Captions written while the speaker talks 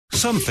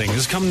Some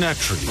things come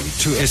naturally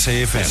to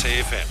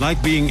SAFM,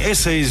 like being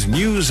SA's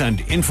news and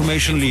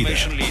information leader.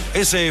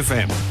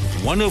 SAFM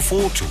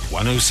 104 to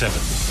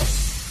 107.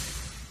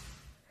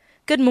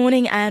 Good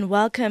morning and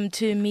welcome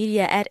to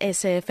Media at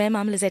SAFM.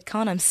 I'm Lizette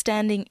Khan. I'm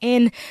standing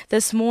in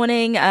this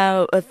morning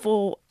Sorry,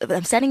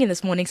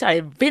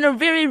 it's been a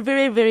very,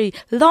 very, very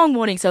long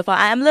morning so far.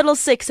 I am a little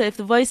sick, so if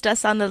the voice does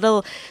sound a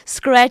little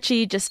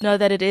scratchy, just know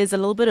that it is a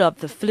little bit of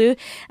the flu.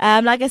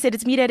 Like I said,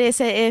 it's Media at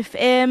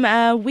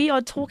SAFM. We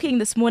are talking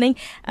this morning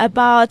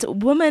about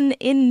women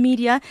in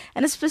media,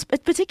 and it's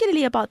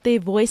particularly about their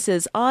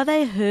voices. Are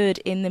they heard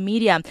in the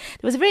media?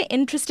 There was a very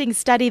interesting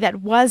study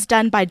that was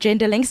done by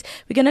GenderLinks.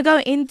 We're going to go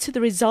into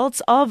the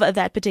results of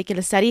that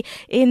particular study.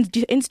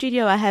 In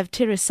studio, I have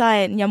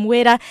Teresai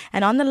Nyamwera,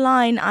 and on the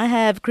line, I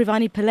have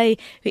Krivani Pillay,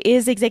 who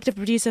is the executive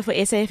producer for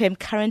SAFM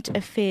Current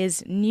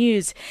Affairs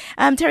News.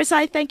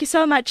 Teresai, thank you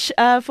so much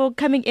for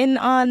coming in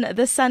on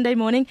this Sunday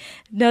morning.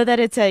 Know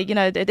that it's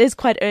it is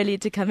quite early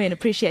to come in.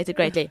 Appreciate it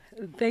greatly.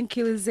 Thank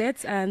you,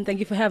 Lizette, and thank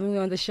you for having me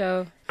on the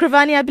show.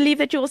 Krivani, I believe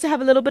that you also have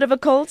a little bit of a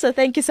cold, so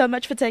thank you so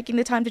much for taking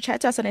the time to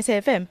chat to us on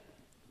SAFM.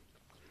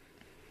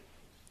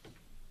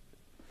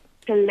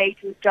 Late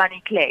with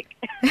Johnny Clegg.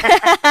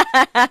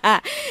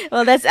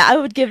 Well, I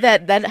would give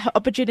that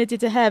opportunity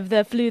to have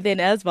the flu then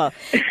as well.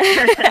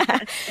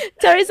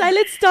 Teresai,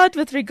 let's start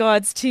with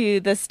regards to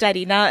the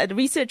study. Now, the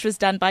research was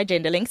done by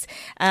GenderLinks,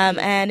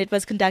 and it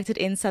was conducted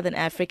in Southern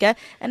Africa,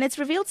 and it's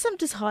revealed some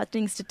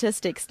disheartening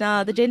statistics.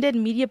 Now, the Gender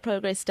and Media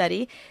Progress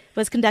Study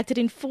was conducted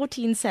in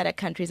 14 SADC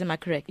countries, am I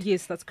correct?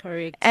 Yes, that's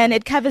correct. And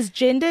it covers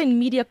gender and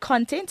media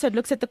content, so it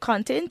looks at the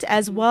content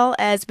as well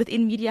as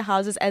within media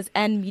houses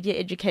and media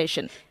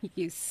education.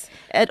 Yes.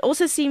 It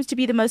also seems to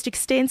be the most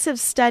extensive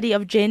study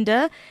of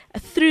gender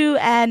through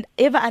and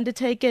ever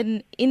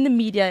undertaken in the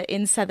media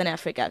in Southern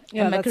Africa.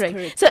 Yeah, am I that's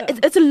correct? So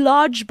it's a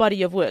large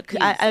body of work.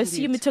 Yes, I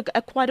assume indeed. it took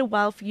quite a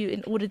while for you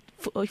in order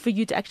for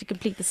you to actually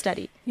complete the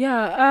study.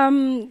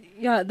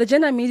 The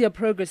Gender and Media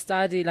Progress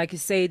Study, like you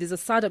said, is a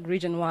SADC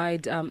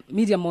region-wide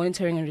media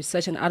monitoring and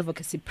research and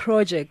advocacy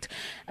project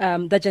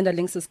that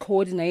GenderLinks has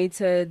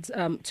coordinated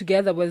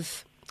together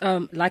with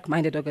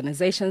like-minded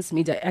organizations,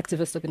 media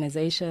activist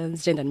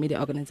organizations, gender and media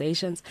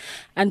organizations.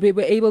 And we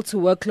were able to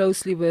work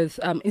closely with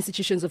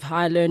institutions of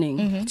higher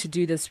learning to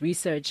do this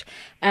research.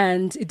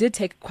 And it did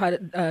take quite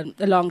a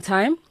long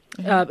time.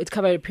 It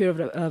covered a period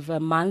of a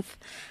month.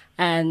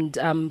 And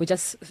we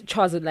just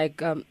chose it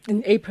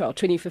in April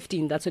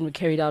 2015. That's when we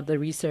carried out the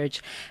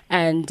research.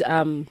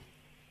 And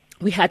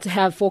we had to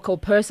have focal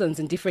persons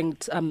in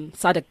different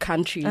SADC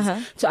countries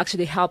to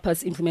actually help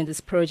us implement this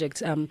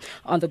project on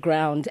the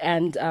ground.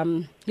 And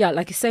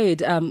like you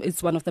said,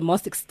 it's one of the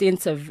most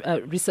extensive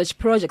research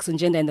projects on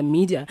gender in the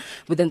media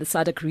within the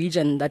SADC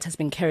region that has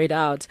been carried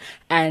out.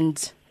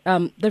 And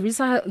the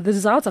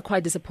results are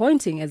quite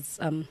disappointing, as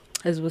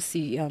we'll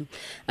see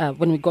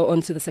when we go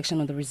on to the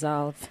section on the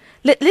results.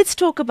 Let's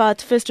talk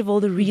about, first of all,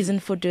 the reason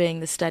for doing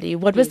the study.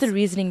 What was the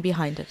reasoning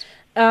behind it?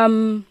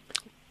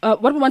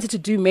 What we wanted to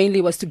do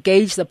mainly was to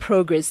gauge the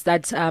progress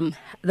that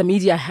the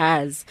media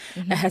has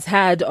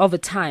had over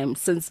time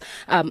since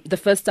the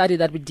first study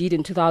that we did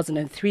in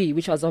 2003,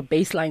 which was our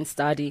baseline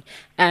study.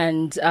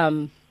 And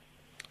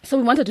so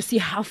we wanted to see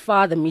how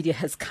far the media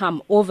has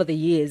come over the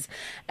years.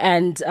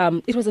 And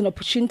it was an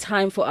opportune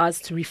time for us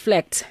to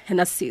reflect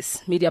and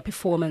assess media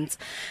performance.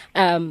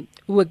 We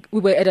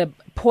were at a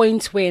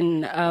point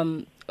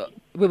when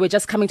we were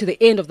just coming to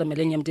the end of the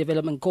Millennium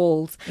Development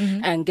Goals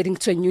and getting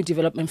to a new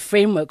development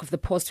framework of the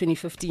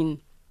post-2015.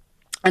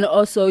 And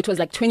also, it was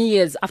 20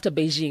 years after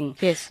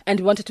Beijing. Yes. And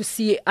we wanted to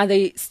see, are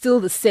they still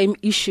the same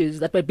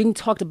issues that were being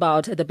talked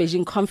about at the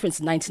Beijing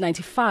conference in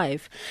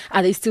 1995?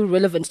 Are they still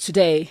relevant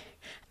today?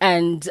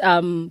 And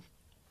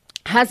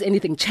has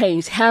anything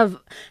changed? Have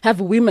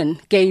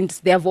women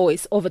gained their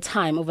voice over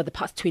time, over the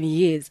past 20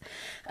 years?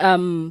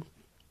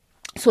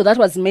 So that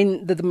was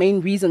the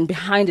main reason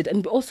behind it.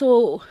 And we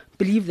also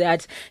believe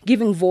that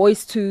giving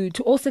voice to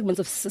all segments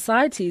of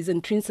society is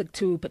intrinsic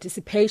to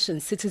participation,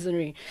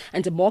 citizenry,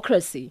 and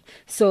democracy.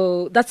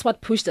 So that's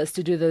what pushed us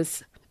to do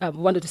this. We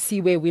wanted to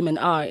see where women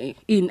are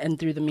in and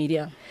through the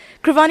media.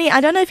 Krivani,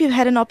 I don't know if you've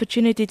had an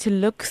opportunity to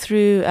look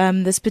through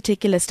this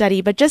particular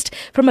study, but just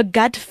from a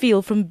gut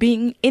feel, from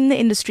being in the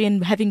industry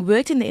and having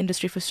worked in the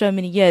industry for so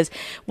many years,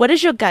 what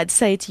does your gut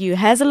say to you?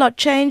 Has a lot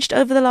changed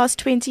over the last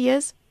 20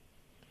 years?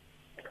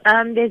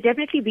 There's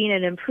definitely been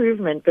an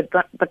improvement,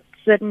 but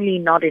certainly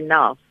not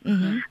enough.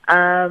 From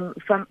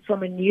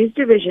a news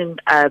division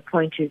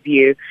point of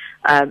view,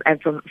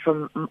 and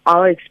from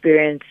our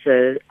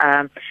experiences,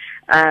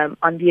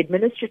 on the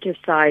administrative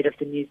side of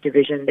the news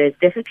division, there's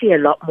definitely a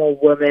lot more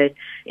women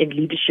in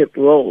leadership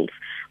roles.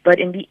 But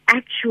in the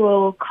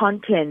actual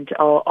content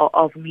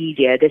of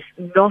media, there's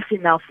not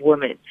enough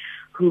women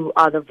who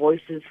are the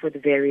voices for the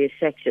various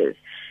sectors.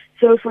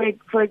 So,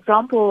 for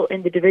example,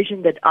 in the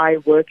division that I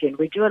work in,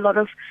 we do a lot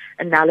of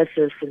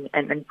analysis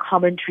and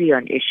commentary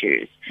on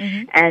issues.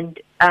 And,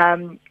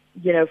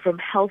 from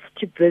health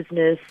to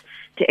business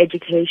to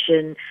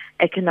education,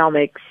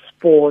 economics,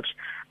 sport,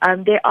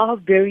 there are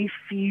very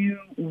few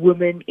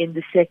women in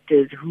the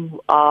sectors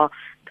who are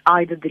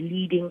either the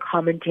leading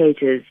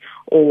commentators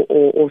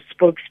or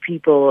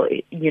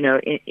spokespeople,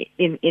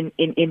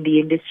 in the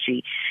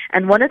industry.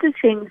 And one of the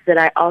things that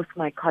I ask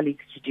my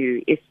colleagues to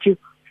do is to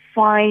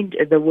find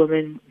the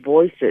women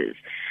voices.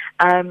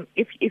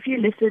 If you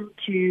listen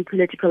to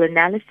political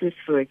analysis,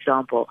 for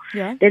example,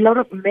 there are a lot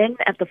of men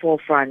at the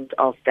forefront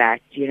of that,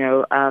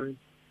 and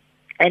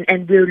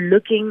we're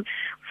looking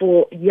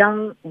for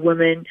young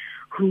women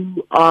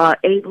who are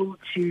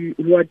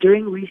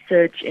doing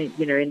research in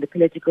the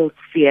political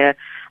sphere.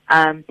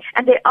 And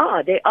they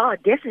are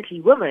definitely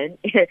women,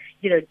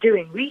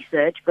 doing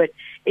research, but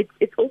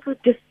it's also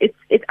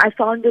I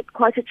found it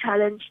quite a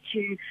challenge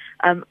to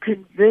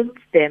convince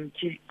them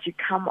to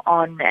come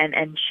on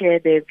and share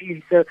their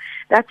views. So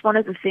that's one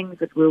of the things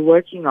that we're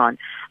working on.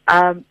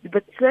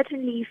 But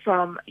certainly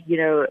from,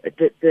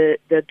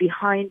 the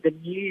behind the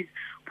news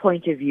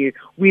point of view,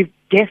 we've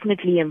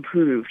definitely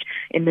improved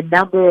in the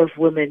number of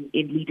women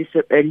in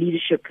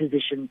leadership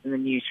positions in the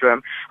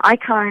newsroom. I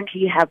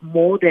currently have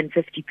more than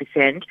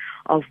 50%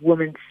 of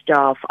women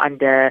staff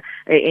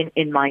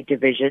in my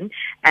division,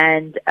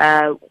 and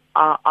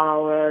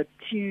our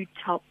two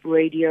top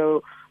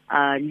radio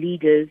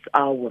leaders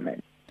are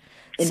women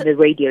in the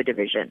radio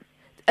division.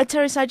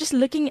 Teresa, just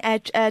looking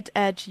at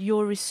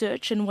your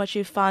research and what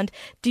you found,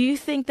 do you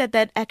think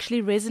that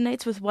actually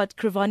resonates with what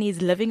Krivani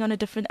is living on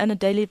a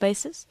daily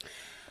basis?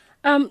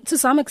 To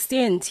some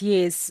extent,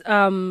 yes.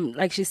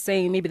 Like she's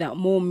saying, maybe there are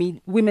more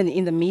women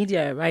in the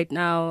media right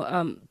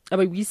now.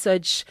 Our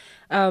research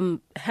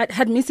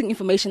had missing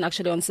information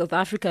actually on South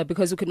Africa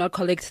because we could not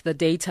collect the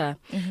data.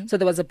 Mm-hmm. So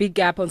there was a big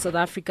gap on South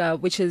Africa,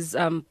 which is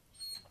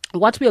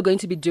what we are going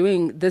to be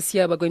doing this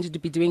year. We're going to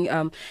be doing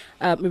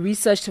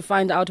research to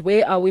find out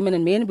where are women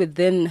and men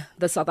within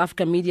the South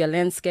African media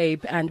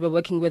landscape, and we're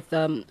working with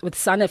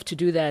SANEF to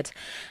do that.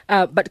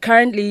 But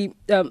currently,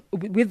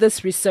 with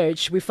this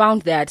research, we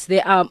found that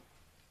there are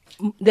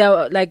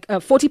like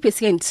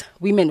 40%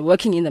 women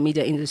working in the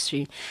media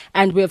industry.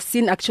 And we have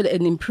seen actually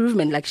an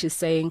improvement, like she's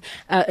saying,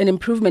 an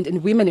improvement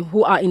in women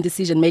who are in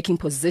decision-making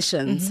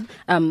positions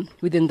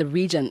within the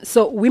region.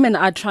 So women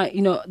are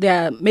they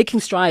are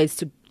making strides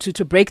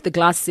to break the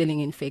glass ceiling,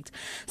 in fact.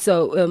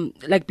 So,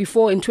 like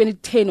before in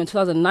 2010 or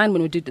 2009,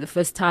 when we did the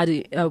first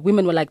study,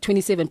 women were like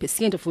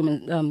 27% of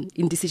women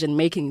in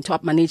decision-making,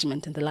 top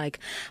management and the like.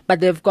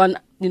 But they've gone,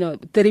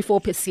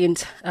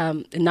 34%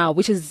 now,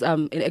 which is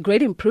a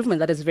great improvement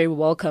that is very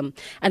welcome.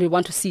 And we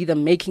want to see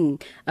them making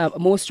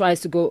more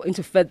strides to go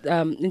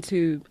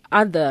into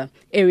other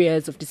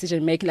areas of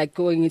decision-making, like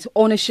going into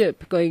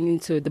ownership, going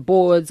into the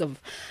boards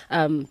of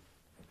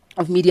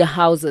media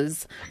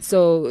houses.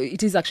 So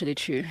it is actually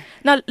true.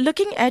 Now,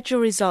 looking at your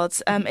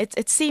results,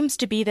 it seems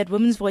to be that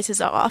women's voices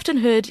are often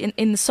heard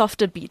in the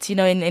softer beats,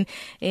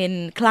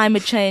 in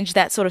climate change,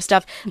 that sort of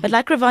stuff. But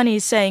like Krivani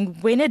is saying,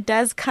 when it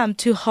does come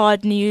to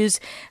hard news,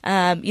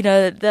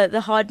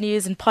 the hard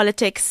news in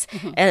politics,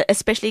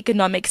 especially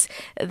economics,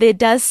 there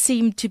does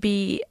seem to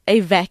be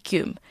a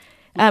vacuum.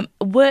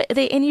 Were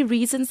there any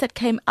reasons that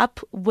came up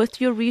with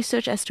your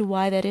research as to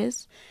why that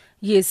is?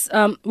 Yes,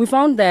 we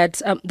found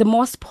that the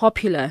most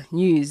popular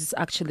news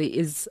actually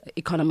is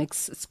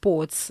economics,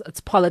 sports,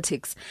 it's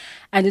politics,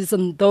 and it's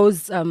on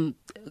those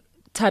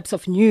types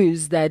of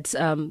news that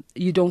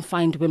you don't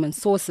find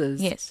women's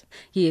sources.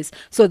 Yes.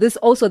 So this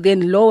also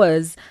then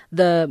lowers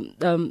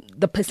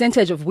the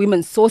percentage of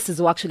women's sources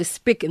who actually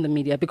speak in the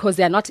media because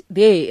they are not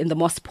there in the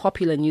most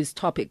popular news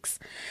topics.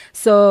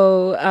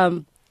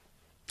 So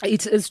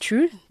it is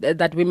true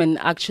that women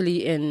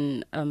actually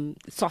in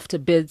softer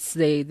bits,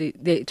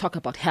 they talk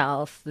about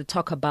health, they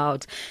talk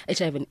about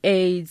HIV and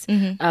AIDS.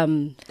 They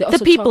also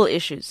the people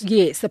issues.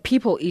 Yes, the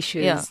people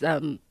issues,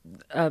 the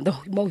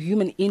more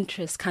human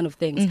interest kind of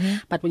things.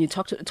 But when you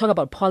talk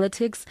about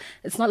politics,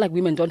 it's not like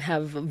women don't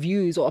have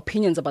views or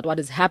opinions about what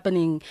is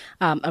happening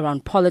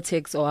around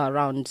politics or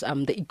around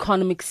the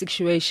economic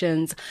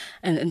situations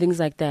and things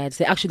like that.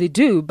 They actually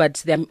do,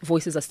 but their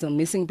voices are still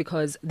missing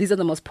because these are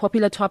the most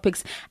popular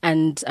topics,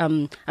 and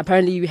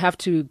apparently you have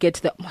to get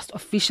the most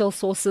official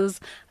sources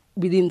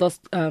within those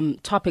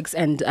topics,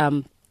 and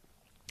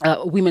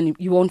women,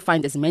 you won't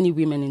find as many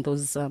women in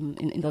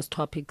those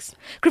topics.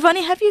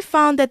 Krivani, have you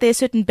found that there's a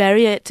certain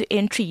barrier to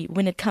entry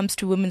when it comes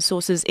to women's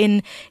sources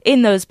in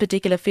those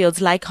particular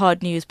fields like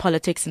hard news,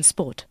 politics and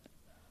sport?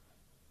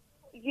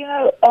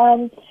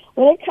 When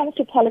it comes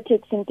to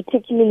politics and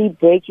particularly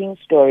breaking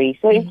stories,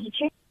 so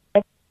institutions,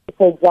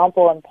 for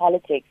example, in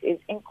politics is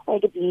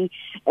incredibly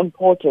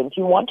important.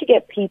 You want to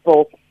get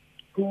people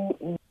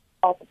who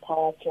are the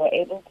past, who are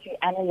able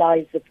to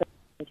analyze the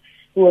present,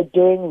 who are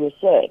doing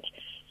research.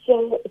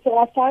 So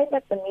I find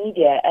that the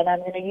media, and I'm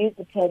going to use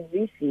the term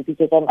loosely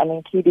because I'm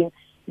including,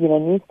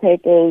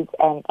 newspapers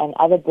and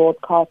other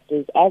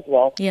broadcasters as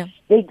well. Yeah.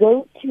 They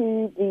go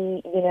to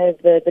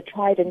the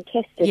tried and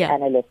tested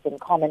analysts and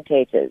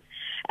commentators,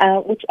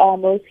 which are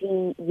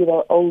mostly,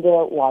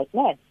 older white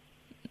men.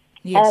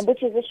 Yes.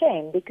 Which is a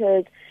shame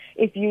because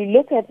if you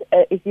look at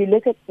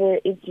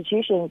the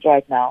institutions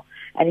right now,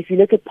 and if you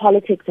look at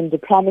politics and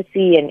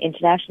diplomacy and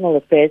international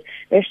affairs,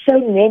 there's so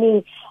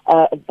many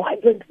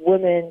vibrant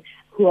women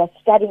who are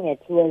studying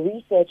it, who are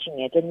researching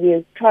it, and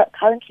we're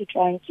currently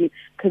trying to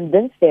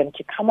convince them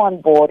to come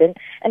on board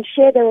and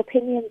share their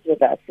opinions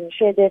with us and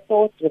share their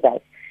thoughts with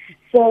us.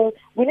 So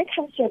when it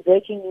comes to a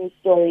breaking news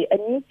story, a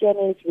news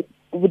journalist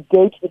would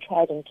go to the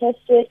tried and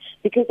tested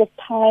because of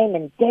time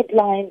and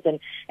deadlines,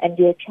 and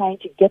you're trying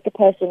to get the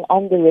person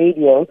on the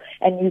radio,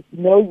 and you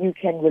know you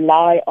can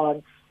rely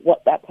on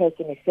what that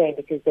person is saying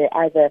because they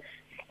either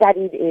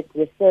studied it,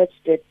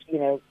 researched it,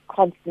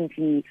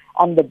 constantly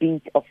on the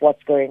beat of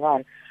what's going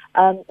on.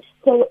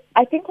 So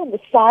I think on the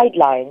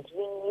sidelines,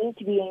 we need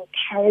to be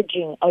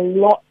encouraging a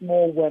lot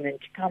more women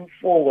to come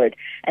forward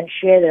and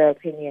share their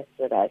opinions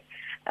with us.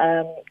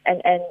 And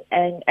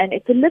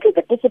it's a little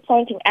bit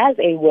disappointing as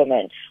a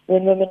woman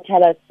when women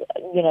tell us,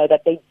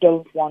 that they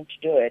don't want to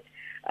do it.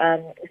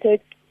 So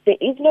there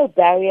is no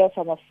barrier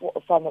from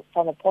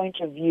a point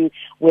of view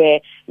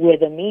where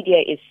the media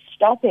is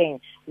stopping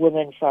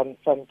women from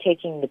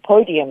taking the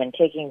podium and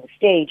taking the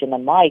stage and the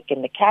mic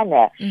and the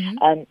camera.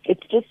 Mm-hmm.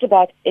 It's just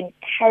about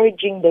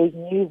encouraging those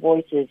new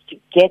voices to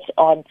get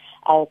on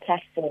our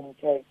platform,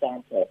 for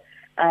example.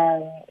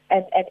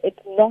 And it's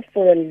not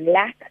for a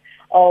lack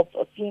of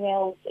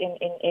females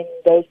in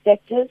those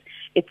sectors.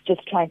 It's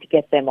just trying to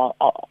get them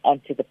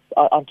onto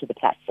the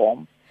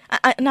platform.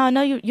 Now, I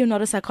know you're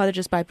not a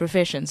psychologist by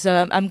profession,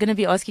 so I'm going to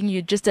be asking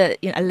you just a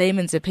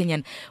layman's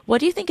opinion. What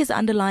do you think is the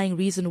underlying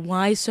reason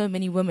why so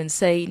many women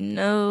say,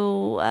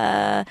 no,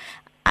 I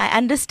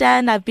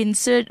understand, I've been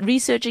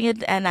researching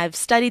it and I've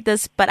studied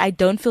this, but I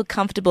don't feel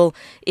comfortable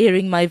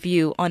airing my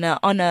view on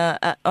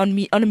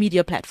a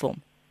media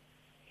platform?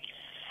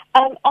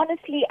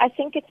 Honestly, I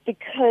think it's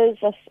because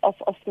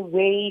of the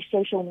way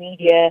social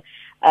media,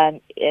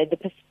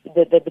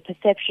 the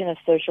perception of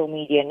social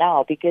media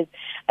now. Because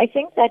I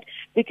think that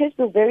because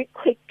we're very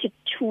quick to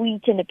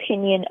tweet an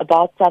opinion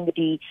about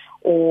somebody,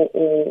 or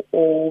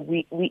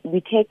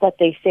we take what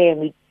they say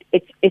and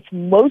it's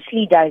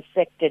mostly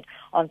dissected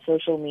on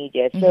social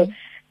media. Mm-hmm. So,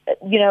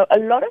 a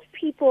lot of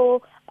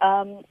people,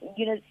 some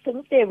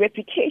of their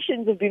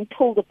reputations have been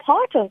pulled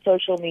apart on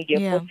social media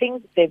for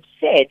things that they've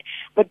said,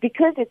 but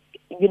because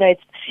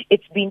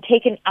it's been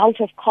taken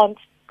out of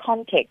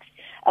context.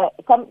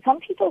 Some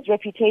people's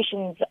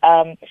reputations,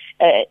 can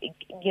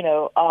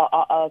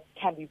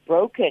be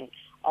broken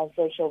on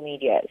social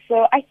media.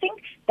 So I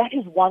think that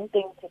is one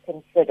thing to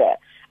consider,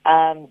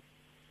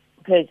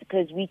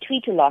 because we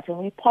tweet a lot and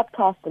we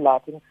podcast a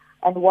lot,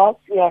 and whilst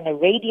we're on a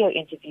radio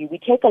interview, we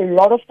take a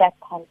lot of that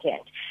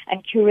content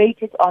and curate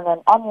it on an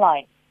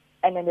online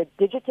and in a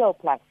digital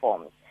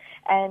platforms.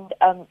 And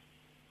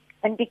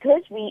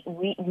because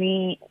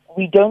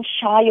we don't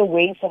shy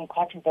away from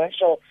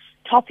controversial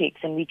topics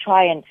and we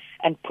try and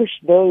push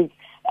those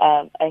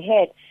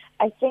ahead,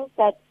 I think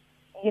that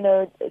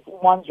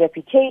one's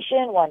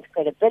reputation, one's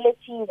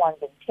credibility,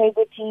 one's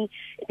integrity,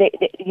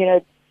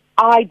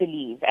 I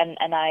believe,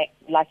 and I,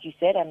 like you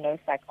said, I'm no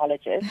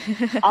psychologist,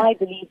 I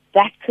believe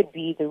that could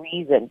be the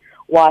reason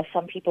why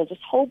some people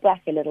just hold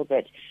back a little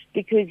bit.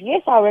 Because,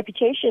 yes, our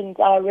reputations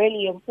are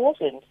really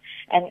important,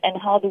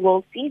 and how the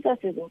world sees us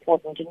is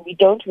important, and we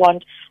don't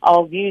want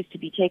our views to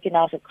be taken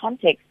out of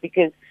context,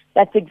 because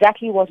that's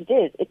exactly what it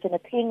is. It's an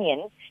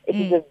opinion, it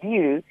is a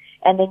view,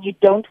 and then you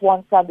don't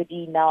want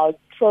somebody now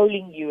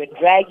trolling you and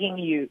dragging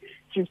you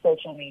through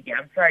social media.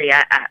 I'm sorry,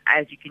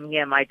 as you can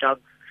hear, my dog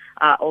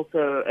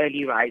also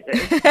early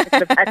risers in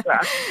the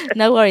background.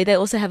 No worry, they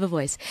also have a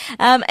voice.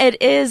 It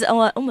is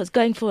almost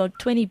going for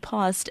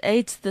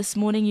 8:20 this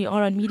morning. You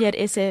are on Media at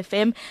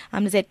SAFM.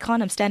 I'm Lizette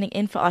Khan. I'm standing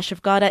in for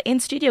Ashraf Garda. In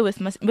studio with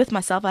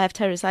myself, I have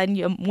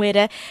Tarisaini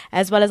Mwede,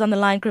 as well as on the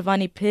line,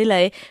 Krivani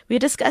Pillay. We're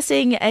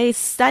discussing a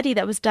study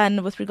that was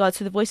done with regards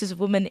to the voices of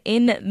women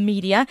in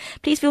media.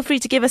 Please feel free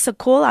to give us a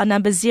call. Our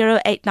number is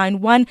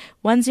 0891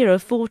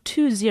 104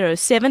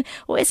 207,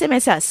 or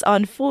SMS us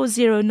on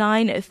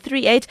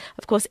 40938.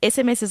 Of course,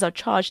 SMSs are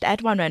charged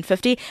at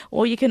R1.50,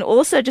 or you can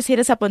also just hit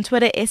us up on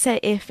Twitter,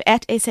 SAF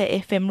at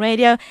SAFM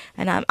Radio,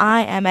 and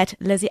I am at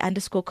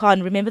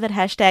Lizzie_Khan. Remember that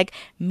hashtag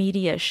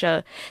media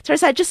show. So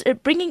just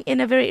bringing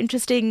in a very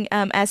interesting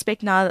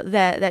aspect now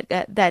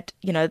that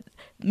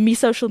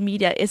social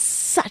media is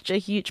such a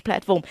huge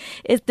platform.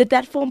 Did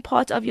that form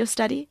part of your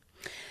study?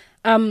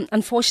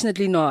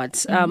 Unfortunately not.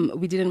 Mm-hmm.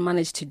 We didn't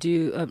manage to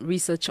do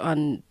research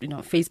on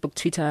Facebook,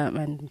 Twitter,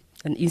 and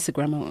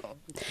Instagram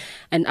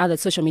and other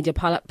social media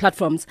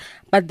platforms.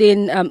 But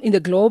then in the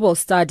global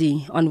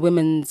study on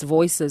women's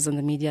voices in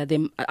the media, they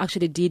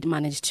actually did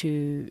manage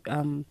to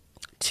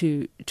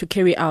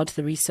carry out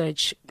the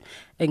research,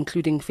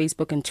 including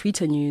Facebook and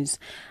Twitter news.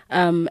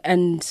 And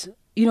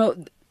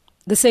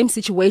the same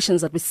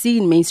situations that we see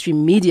in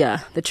mainstream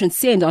media, they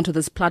transcend onto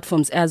those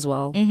platforms as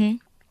well. Mm-hmm.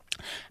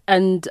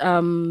 And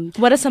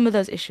what are some of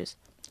those issues?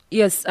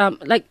 Yes,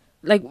 like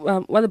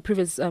what the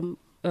previous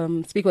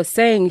speaker was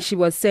saying. She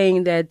was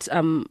saying that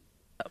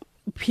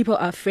people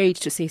are afraid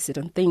to say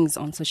certain things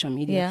on social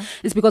media. Yeah.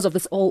 It's because of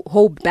this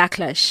whole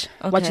backlash.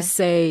 What Okay. you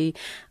say,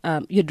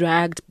 you're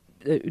dragged,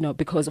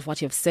 because of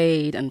what you've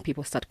said, and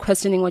people start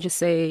questioning what you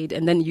said,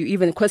 and then you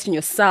even question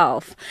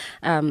yourself.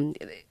 Am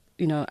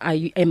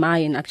I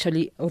an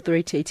actually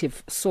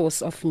authoritative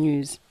source of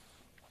news?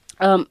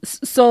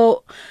 There's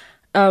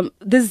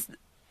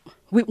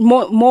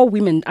more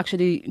women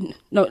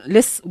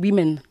less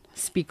women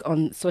speak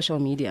on social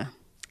media,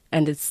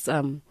 and it's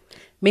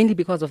mainly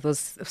because of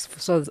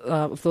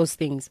those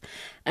things.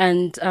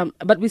 And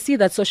but we see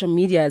that social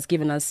media has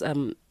given us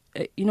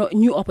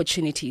new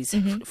opportunities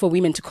for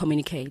women to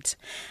communicate.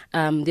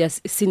 They're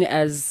seen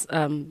as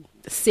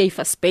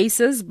safer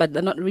spaces, but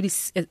they're not really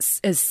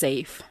as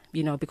safe,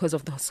 because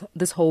of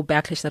this whole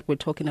backlash that we're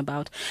talking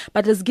about.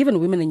 But it's given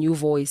women a new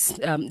voice.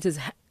 It has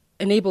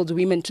enabled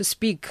women to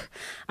speak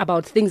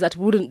about things that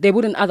they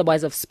wouldn't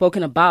otherwise have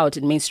spoken about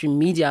in mainstream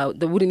media.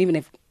 They wouldn't even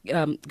have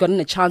gotten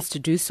a chance to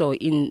do so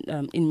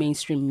in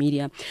mainstream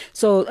media.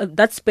 So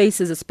that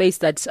space is a space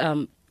that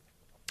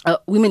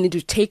women need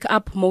to take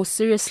up more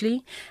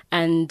seriously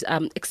and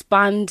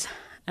expand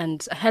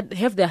and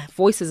have their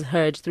voices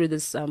heard through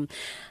this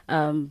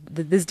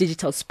these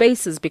digital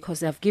spaces, because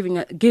they have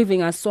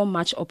giving us so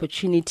much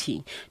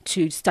opportunity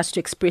to start to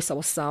express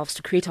ourselves,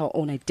 to create our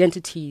own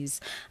identities,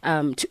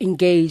 to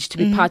engage, to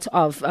be part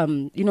of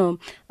an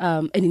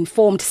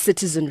informed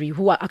citizenry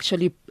who are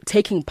actually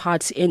taking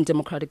part in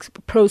democratic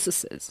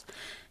processes.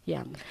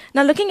 Yeah.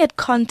 Now, looking at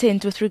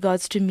content with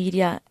regards to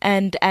media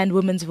and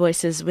women's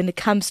voices when it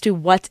comes to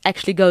what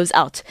actually goes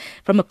out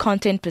from a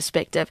content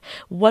perspective,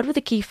 what were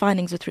the key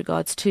findings with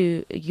regards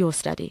to your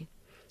study?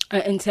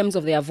 In terms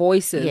of their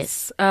voices,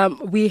 Yes.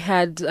 We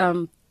had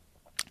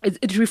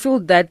it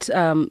revealed that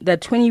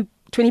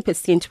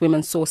 20%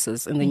 women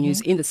sources in the news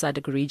in the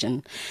SADC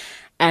region,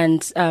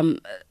 and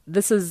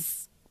this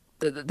is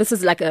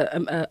like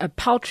a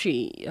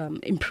paltry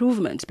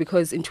improvement,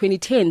 because in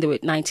 2010 they were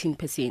at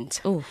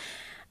 19%. Oh.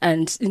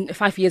 And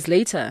 5 years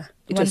later,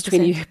 it was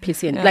 1%.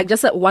 20%, Yeah. like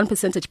just a 1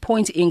 percentage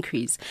point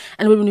increase.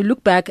 And when we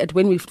look back at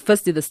when we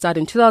first did the study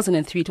in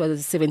 2003, it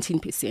was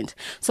 17%.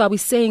 So are we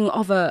saying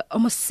over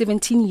almost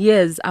 17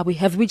 years,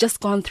 have we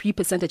just gone 3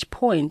 percentage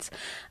points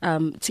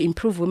to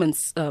improve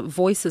women's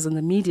voices in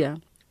the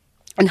media?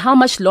 And how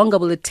much longer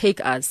will it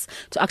take us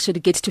to actually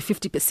get to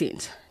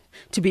 50%?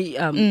 To be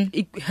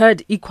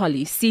heard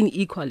equally, seen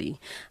equally,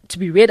 to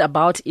be read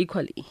about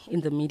equally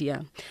in the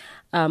media.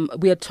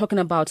 We are talking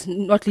about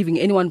not leaving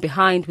anyone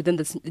behind within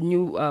this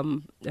new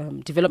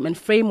development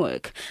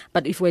framework.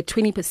 But if we're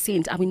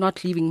 20%, are we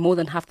not leaving more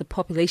than half the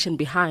population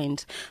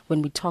behind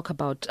when we talk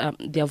about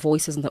their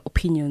voices and their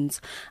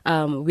opinions?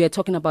 We are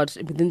talking about,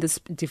 within this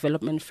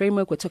development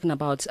framework, we're talking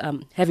about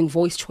having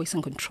voice, choice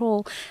and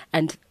control,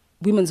 and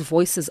women's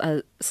voices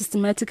are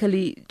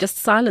systematically just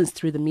silenced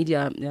through the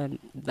media,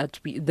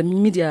 the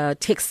media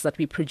texts that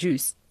we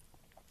produce.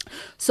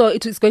 So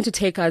it is going to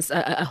take us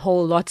a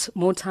whole lot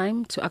more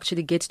time to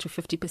actually get to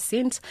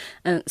 50%.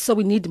 So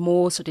we need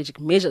more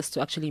strategic measures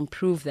to actually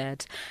improve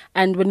that.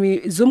 And when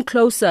we zoom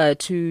closer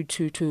to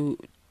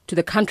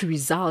the country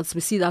results,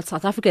 we see that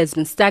South Africa has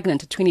been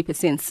stagnant at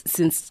 20%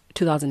 since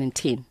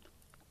 2010.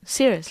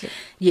 Seriously?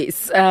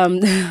 Yes.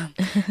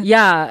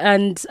 Yeah.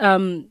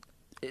 And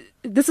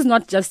this is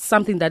not just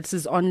something that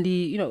is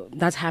only,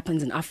 that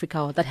happens in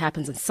Africa or that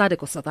happens in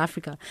SADC or South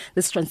Africa.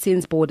 This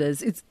transcends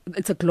borders. It's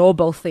a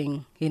global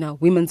thing.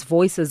 Women's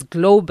voices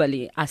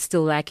globally are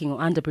still lacking or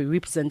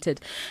underrepresented,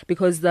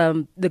 because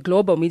the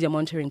Global Media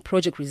Monitoring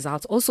Project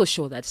results also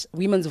show that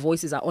women's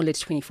voices are only at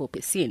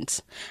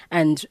 24%.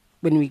 And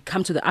when we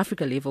come to the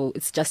Africa level,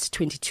 it's just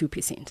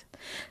 22%.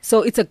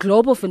 So it's a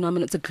global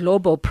phenomenon. It's a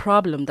global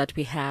problem that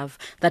we have,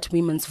 that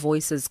women's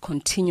voices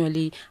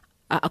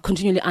are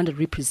continually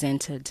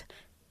underrepresented.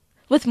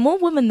 With more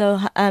women,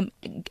 though,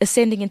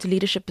 ascending into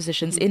leadership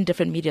positions in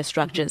different media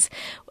structures,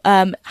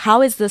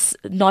 how is this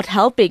not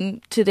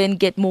helping to then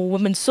get more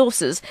women's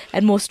sources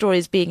and more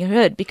stories being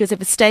heard? Because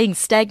if it's staying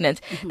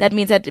stagnant, that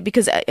means that,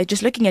 because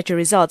just looking at your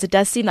results, it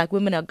does seem like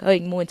women are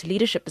going more into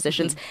leadership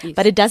positions, Yes.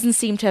 but it doesn't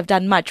seem to have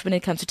done much when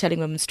it comes to telling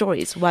women's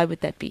stories. Why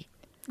would that be?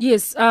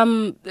 Yes,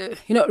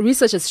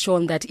 research has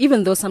shown that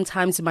even though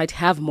sometimes you might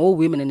have more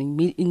women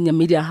in a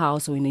media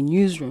house or in a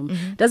newsroom,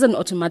 doesn't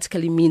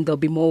automatically mean there'll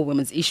be more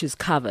women's issues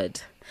covered.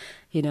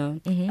 It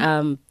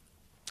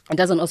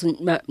doesn't also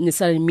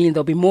necessarily mean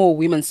there'll be more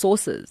women's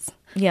sources.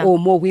 Yeah. Or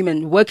more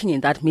women working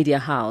in that media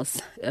house.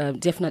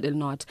 Definitely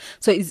not.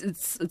 So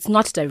it's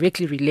not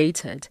directly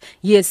related.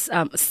 Yes,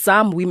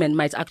 some women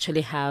might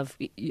actually have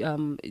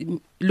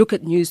look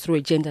at news through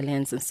a gender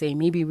lens and say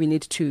maybe we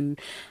need to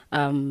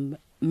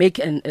make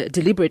a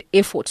deliberate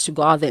effort to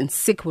go out there and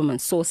seek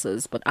women's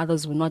sources, but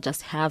others will not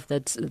just have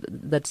that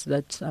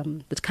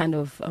kind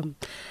of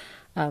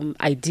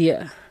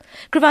idea.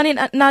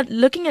 Krivani, now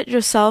looking at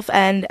yourself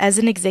and as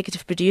an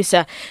executive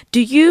producer, do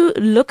you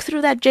look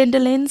through that gender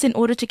lens in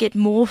order to get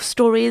more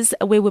stories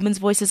where women's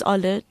voices are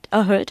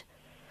heard?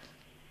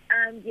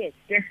 Yes,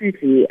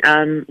 definitely.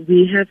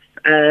 We have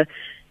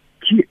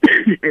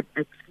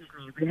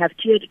we have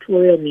 2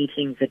 editorial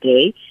meetings a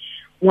day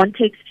one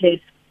takes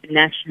place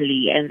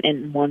nationally,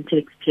 and one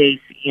takes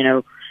place,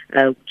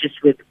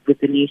 just with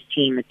the news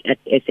team at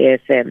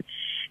SAFM.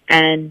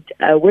 And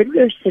when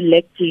we're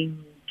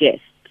selecting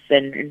guests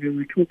and when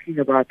we're talking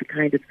about the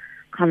kind of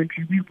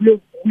commentary,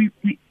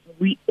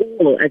 we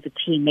all as a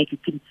team make a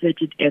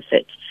concerted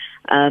effort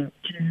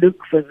to look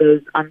for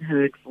those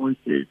unheard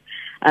voices.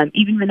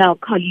 Even when our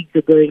colleagues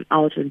are going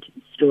out into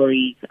the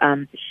stories,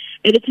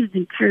 editors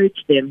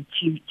encourage them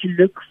to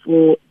look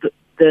for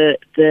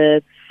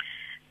the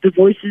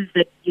voices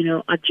that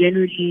are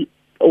generally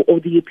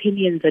or the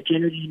opinions are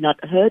generally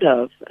not heard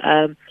of.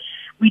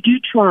 We do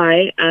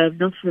try,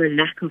 not for a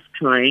lack of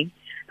trying,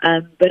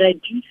 but I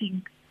do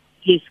think,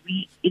 yes,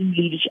 we in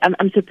leadership.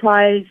 I'm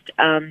surprised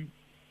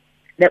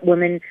that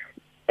women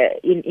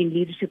in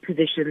leadership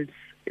positions,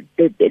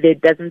 there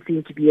doesn't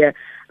seem to be a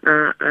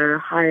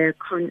higher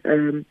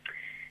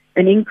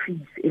an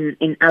increase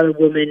in other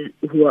women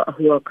who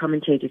are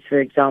commentators, for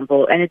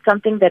example. And it's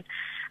something that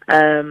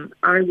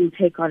I will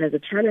take on as a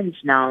challenge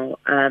now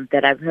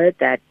that I've heard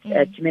that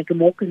to make a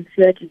more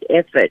concerted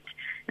effort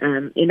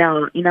in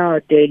our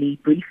daily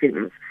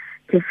briefings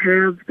to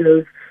have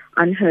those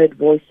unheard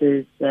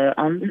voices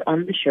on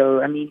the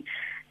show. I mean,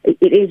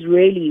 it is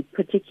really,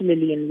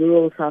 particularly in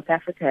rural South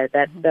Africa,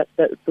 that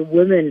the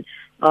women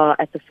are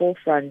at the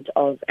forefront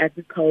of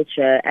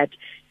agriculture, at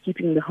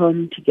keeping the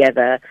home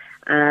together,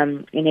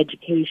 in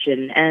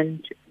education,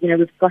 and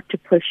we've got to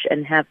push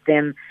and have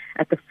them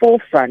at the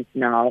forefront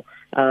now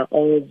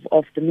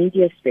of the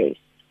media space.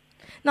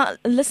 Now,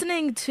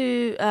 listening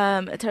to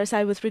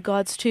Tharisai with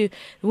regards to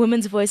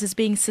women's voices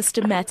being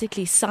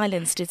systematically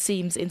silenced, it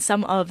seems, in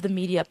some of the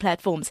media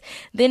platforms,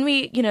 then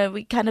we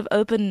kind of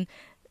open,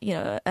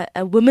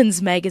 a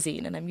women's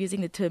magazine, and I'm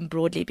using the term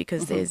broadly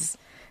because there's,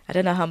 I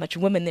don't know how much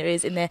women there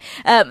is in there.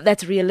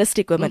 That's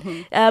realistic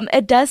women.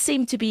 It does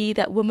seem to be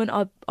that women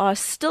are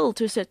still,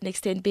 to a certain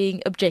extent,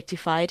 being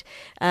objectified,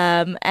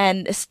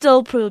 and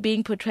still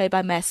being portrayed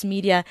by mass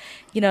media,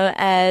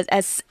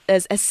 as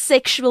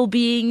sexual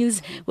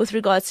beings, with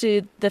regards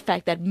to the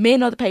fact that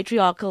men are the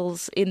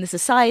patriarchals in the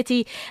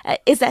society.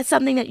 Is that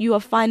something that you are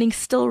finding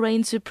still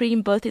reigns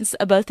supreme, both in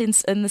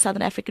the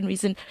Southern African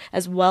region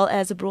as well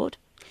as abroad?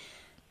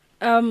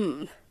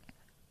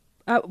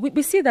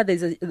 We see that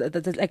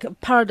there's like a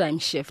paradigm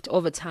shift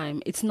over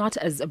time. It's not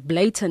as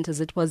blatant as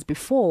it was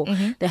before.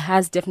 There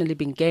has definitely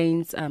been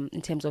gains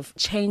in terms of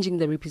changing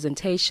the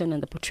representation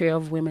and the portrayal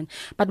of women.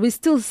 But we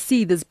still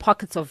see these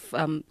pockets of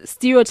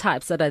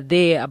stereotypes that are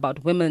there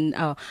about women,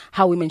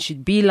 how women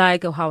should be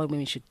like, or how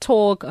women should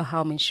talk, or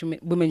how women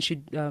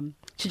should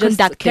just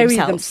conduct carry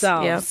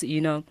themselves.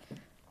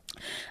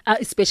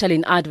 Especially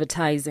in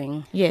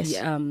advertising. Yes.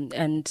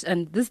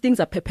 And these things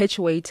are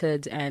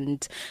perpetuated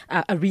and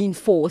are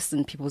reinforced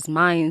in people's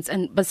minds.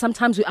 But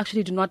sometimes we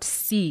actually do not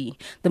see.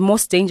 The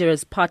most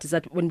dangerous part is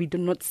that when we do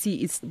not see,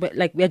 it's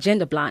like we are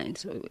gender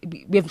blind.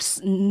 We have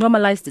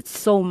normalized it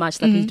so much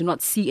that we do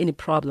not see any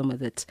problem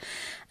with it.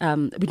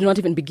 We do not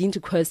even begin to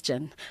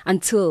question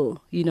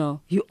until,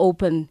 you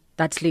open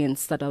that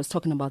lens that I was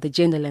talking about, the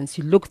gender lens.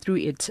 You look through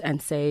it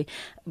and say,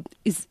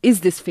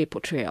 is this fair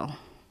portrayal?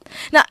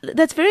 Now,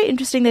 that's very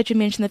interesting that you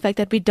mentioned the fact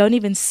that we don't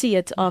even see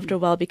it after a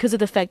while because of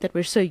the fact that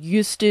we're so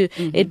used to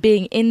it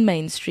being in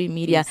mainstream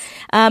media.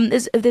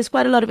 Yes. There's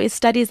quite a lot of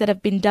studies that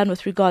have been done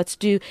with regards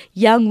to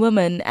young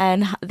women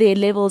and their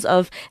levels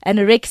of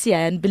anorexia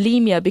and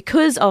bulimia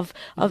because of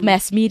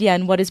mass media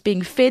and what is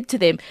being fed to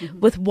them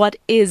with what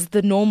is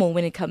the normal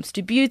when it comes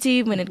to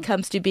beauty, when it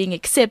comes to being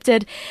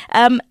accepted.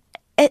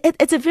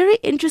 It's a very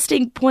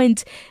interesting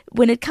point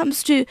when it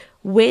comes to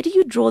where do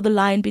you draw the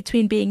line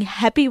between being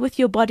happy with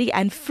your body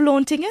and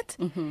flaunting it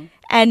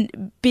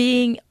and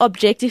being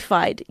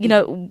objectified?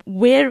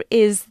 Where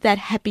is that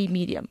happy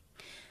medium?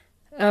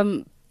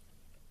 The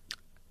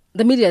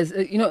media is,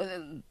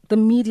 the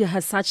media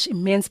has such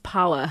immense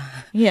power.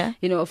 Yeah.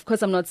 Of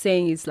course, I'm not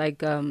saying it's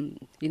like,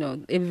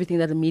 everything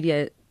that the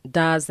media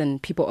does and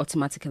people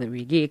automatically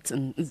react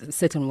in a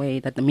certain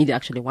way that the media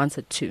actually wants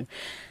it to.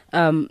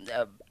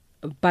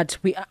 But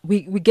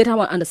we get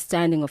our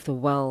understanding of the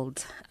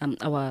world,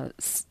 our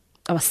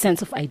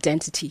sense of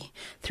identity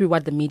through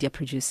what the media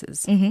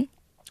produces.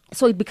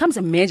 So it becomes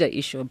a major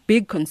issue, a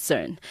big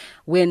concern,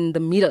 when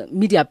the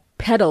media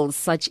peddles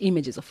such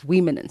images of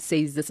women and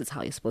says this is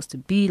how you're supposed to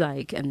be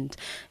like, and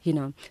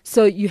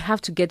so you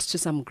have to get to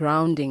some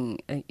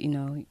grounding,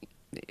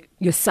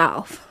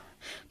 yourself.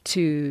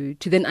 To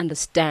then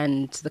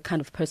understand the kind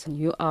of person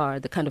you are,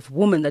 the kind of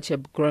woman that you're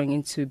growing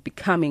into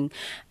becoming,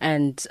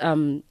 and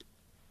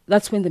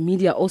that's when the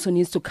media also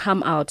needs to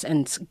come out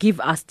and give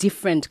us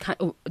different,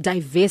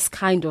 diverse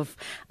kind of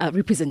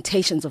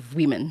representations of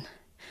women,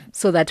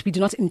 so that we do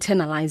not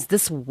internalize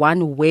this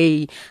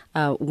one-way,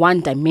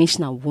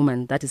 one-dimensional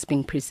woman that is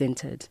being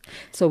presented.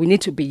 So we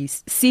need to be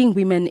seeing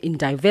women in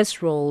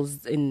diverse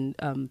roles, in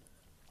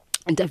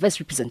diverse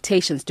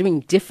representations, doing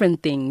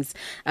different things,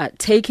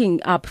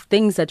 taking up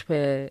things that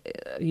were,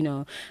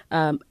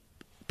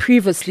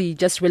 previously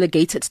just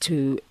relegated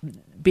to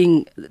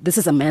being, this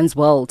is a man's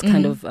world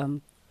kind of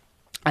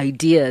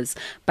ideas,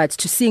 but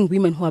to seeing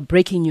women who are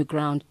breaking new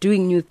ground,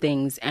 doing new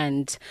things,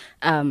 and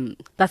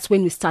that's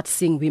when we start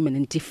seeing women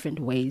in different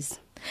ways.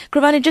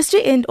 Krivani, just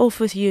to end off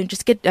with you and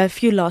just get a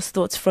few last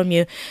thoughts from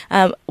you,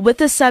 with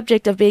the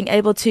subject of being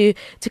able to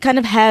kind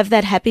of have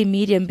that happy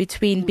medium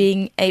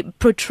between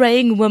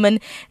portraying women,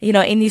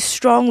 in these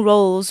strong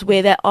roles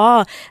where they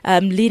are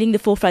leading the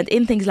forefront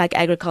in things like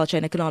agriculture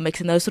and economics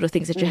and those sort of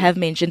things that you have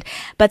mentioned,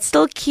 but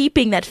still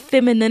keeping that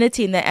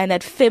femininity and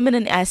that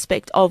feminine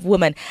aspect of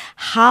women.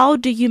 How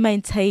do you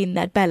maintain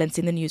that balance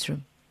in the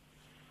newsroom?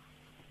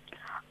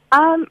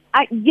 To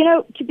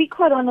be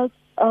quite honest,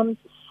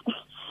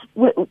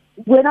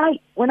 when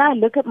I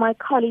look at my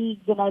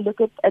colleagues and I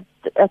look at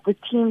the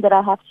team that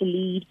I have to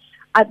lead,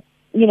 I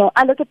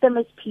look at them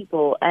as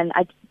people, and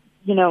at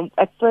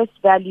first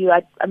value,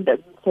 I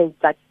don't say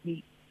that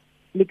we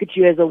look at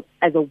you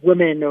as a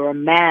woman or a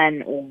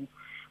man,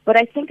 but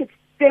I think it's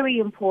very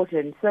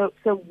important. So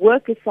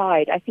work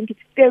aside, I think it's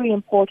very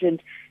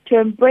important to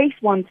embrace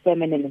one's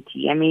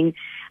femininity. I mean,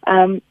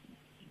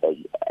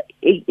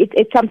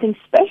 it's something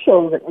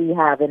special that we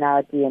have in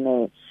our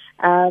DNA,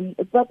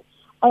 but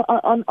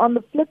on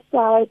the flip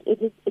side,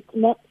 it's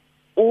not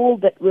all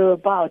that we're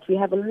about. We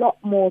have a lot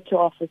more to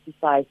offer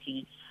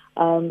society.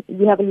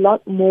 We have a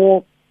lot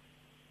more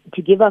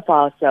to give of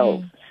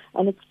ourselves.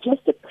 And it's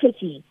just a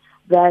pity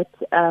that,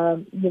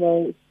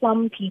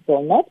 some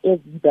people, not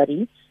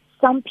everybody,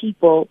 some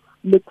people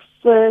look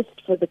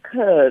first for the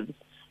curves,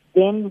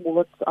 then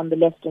what's on the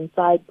left-hand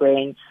side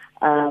brain,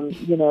 and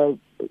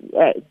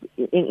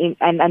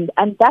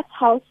that's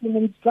how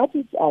humans judge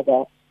each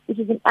other, which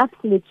is an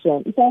absolute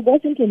shame. If I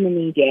wasn't in the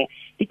media,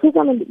 because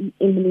I'm in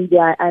the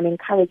media, I'm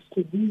encouraged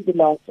to read a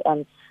lot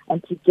and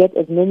to get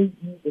as many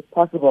views as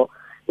possible.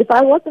 If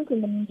I wasn't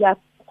in the media,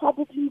 I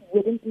probably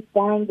wouldn't be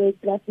buying those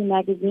glossy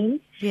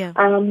magazines. Yeah.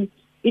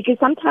 Because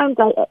sometimes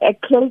I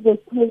close those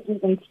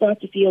pages and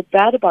start to feel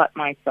bad about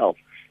myself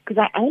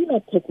because I am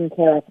not taking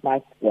care of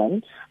my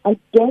skin. I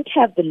don't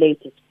have the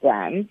latest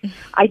brands.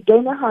 I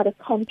don't know how to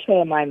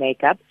contour my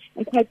makeup.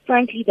 And quite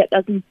frankly, that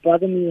doesn't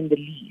bother me in the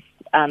least.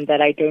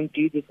 That I don't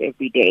do this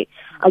every day.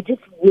 I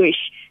just wish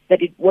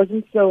that it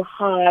wasn't so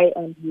high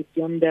on the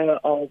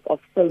agenda of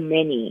so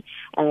many,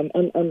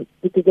 and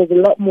because there's a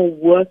lot more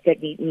work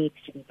that needs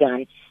to be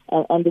done,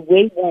 and the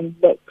way one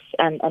looks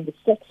and the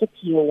sex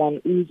appeal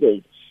one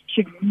oozes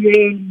should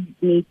really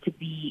need to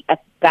be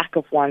at the back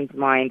of one's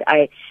mind.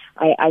 I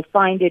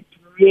find it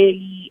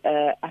really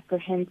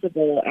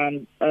apprehensible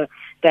and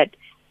that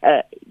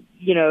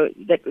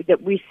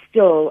we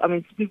still,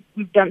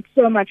 we've done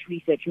so much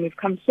research and we've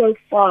come so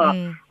far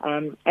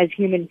as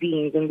human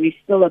beings, and we're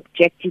still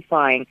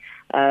objectifying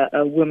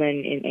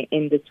women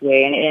in this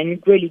way, and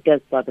it really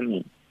does bother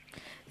me.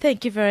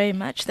 Thank you very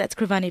much. That's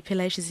Krivani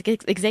Pillay. She's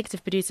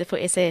executive producer for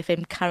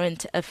SAFM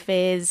Current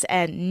Affairs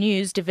and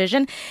News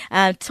Division,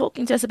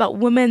 talking to us about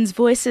women's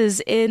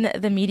voices in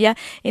the media.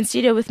 In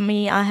studio with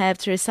me, I have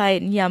Teresai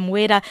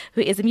Nyamwera,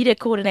 who is a media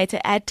coordinator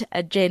at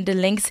Agenda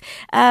Links.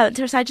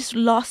 Teresai, just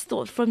last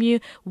thought from you.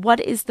 What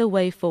is the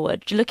way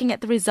forward? Looking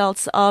at the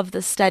results of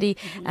the study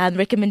and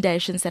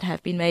recommendations that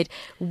have been made,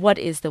 what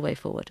is the way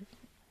forward?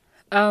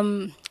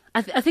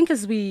 I think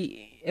as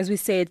we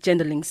say at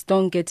Gender Links,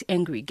 don't get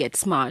angry, get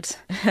smart.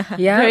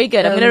 Yeah, very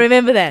good. I'm going to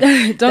remember that.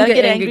 don't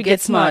get angry,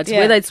 get smart. Yeah.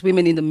 Whether it's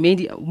women in the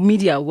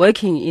media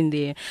working in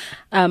there,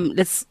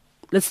 let's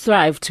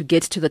strive to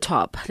get to the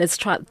top. Let's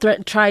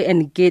try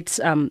and get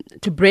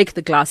to break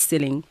the glass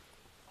ceiling.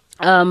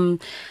 Whether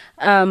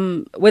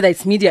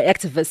it's media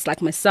activists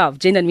like myself,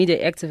 gender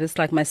media activists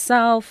like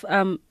myself,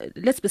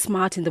 let's be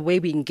smart in the way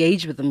we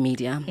engage with the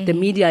media. Mm-hmm. The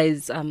media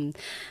is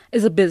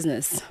a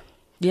business.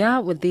 Yeah,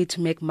 we're there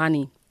to make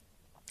money.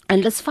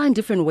 And let's find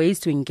different ways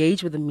to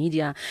engage with the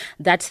media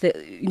that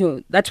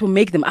will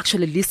make them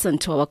actually listen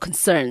to our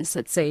concerns.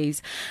 That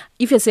says,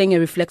 if you're saying you're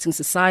reflecting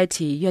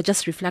society, you're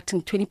just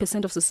reflecting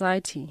 20% of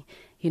society.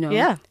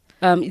 Yeah.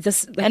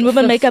 Just like and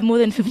women make up more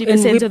than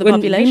 50% of the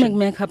population. Women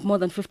make up more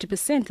than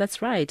 50%.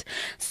 That's right.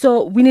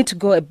 So we need to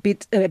go a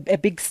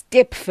big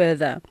step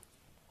further.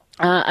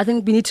 I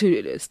think we need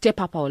to step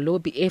up our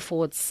lobby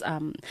efforts.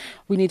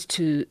 We need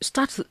to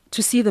start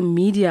to see the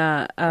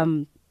media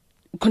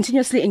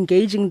continuously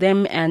engaging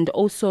them, and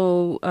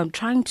also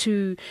trying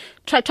to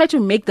try to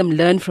make them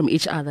learn from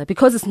each other,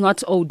 because it's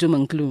not all doom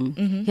and gloom.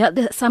 Mm-hmm. Yeah,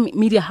 there are some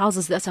media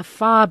houses that are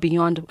far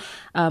beyond,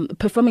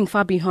 performing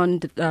far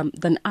beyond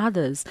than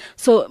others.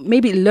 So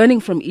maybe learning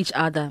from each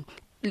other.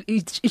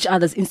 Each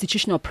other's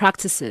institutional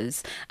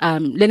practices,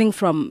 learning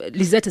from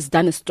Lisette has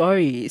done a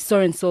story, so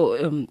and so,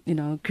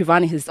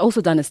 Krivani has also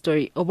done a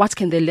story. What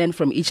can they learn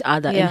from each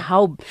other, and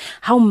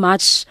how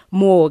much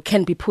more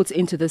can be put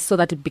into this so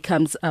that it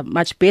becomes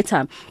much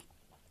better.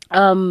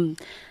 And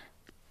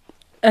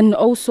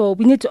also,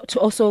 we need to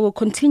also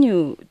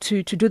continue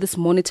to do this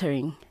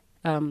monitoring.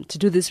 To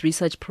do these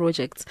research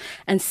projects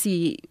and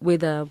see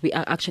whether we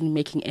are actually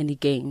making any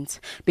gains.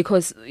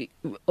 Because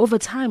over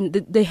time,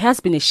 there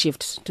has been a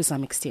shift to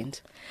some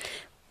extent.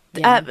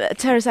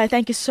 Teresa,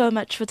 thank you so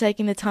much for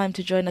taking the time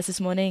to join us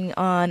this morning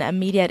on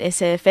Media at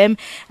SAFM.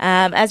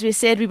 As we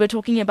said, we were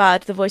talking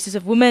about the voices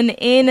of women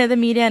in the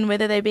media and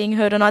whether they're being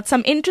heard or not.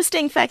 Some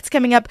interesting facts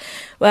coming up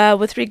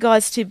with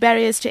regards to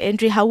barriers to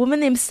entry, how women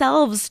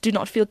themselves do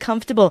not feel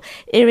comfortable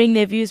airing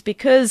their views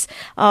because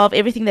of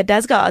everything that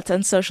does go out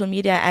on social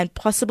media and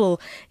possible,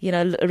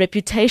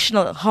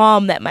 reputational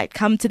harm that might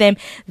come to them.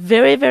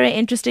 Very, very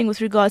interesting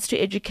with regards to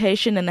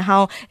education and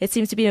how it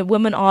seems to be that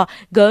women are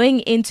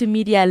going into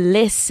media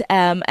less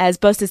as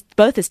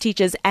both as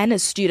teachers and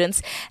as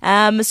students.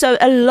 So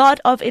a lot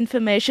of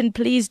information.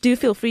 Please do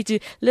feel free to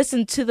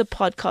listen to the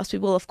podcast. We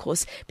will, of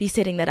course, be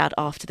setting that out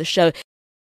after the show.